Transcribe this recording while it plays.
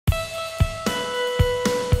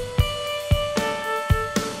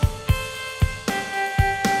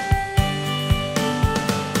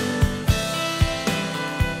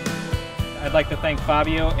like to thank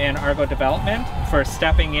Fabio and Argo Development for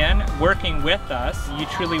stepping in, working with us. You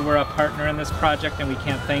truly were a partner in this project, and we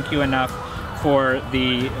can't thank you enough for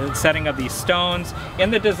the setting of these stones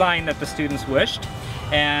in the design that the students wished,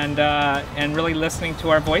 and really listening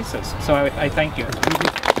to our voices. So I thank you.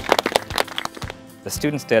 The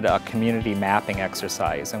students did a community mapping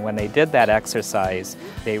exercise, and when they did that exercise,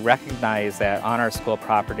 they recognized that on our school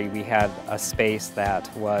property we had a space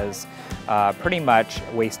that was pretty much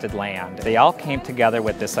wasted land. They all came together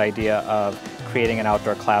with this idea of creating an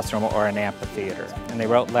outdoor classroom or an amphitheater. And they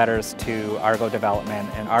wrote letters to Argo Development,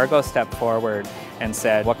 and Argo stepped forward and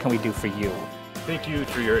said, "What can we do for you?" Thank you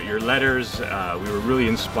for your letters. We were really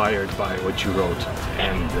inspired by what you wrote,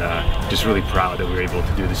 and just really proud that we were able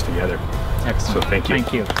to do this together. Excellent. So thank you.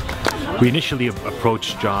 Thank you. We initially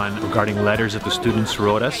approached John regarding letters that the students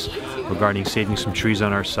wrote us regarding saving some trees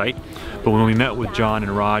on our site. But when we met with John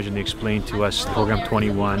and Raj and they explained to us Program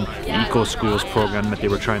 21, the EcoSchools program that they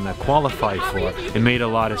were trying to qualify for, it made a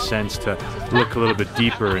lot of sense to look a little bit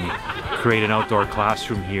deeper and create an outdoor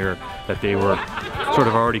classroom here that they were sort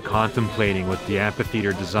of already contemplating with the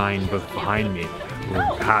amphitheater design behind me. We're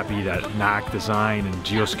happy that MAC Design and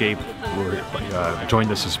Geoscape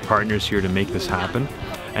joined us as partners here to make this happen.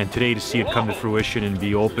 And today to see it come to fruition and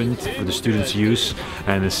be opened for the students' use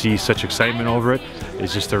and to see such excitement over it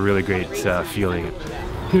is just a really great feeling.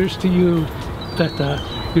 Here's to you that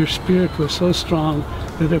your spirit was so strong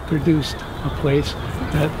that it produced a place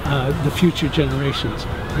that the future generations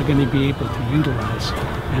are going to be able to utilize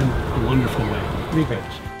in a wonderful way. Be great.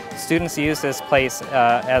 Students use this place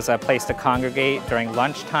as a place to congregate during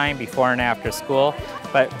lunchtime, before and after school,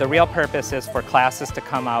 but the real purpose is for classes to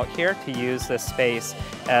come out here to use this space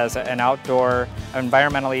as an outdoor,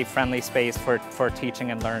 environmentally friendly space for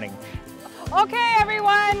teaching and learning. Okay,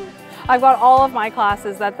 everyone! I've got all of my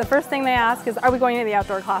classes that the first thing they ask is, are we going to the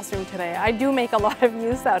outdoor classroom today? I do make a lot of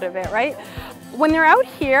use out of it, right? When they're out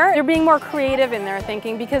here, they're being more creative in their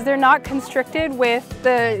thinking because they're not constricted with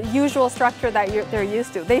the usual structure that they're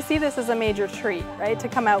used to. They see this as a major treat, right, to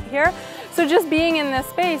come out here. So just being in this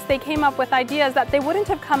space, they came up with ideas that they wouldn't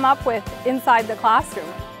have come up with inside the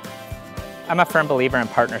classroom. I'm a firm believer in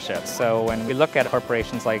partnerships, so when we look at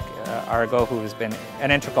corporations like Argo, who's been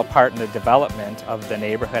an integral part in the development of the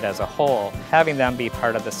neighborhood as a whole, having them be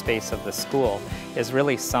part of the space of the school is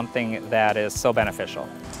really something that is so beneficial.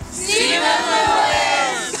 See you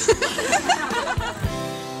at the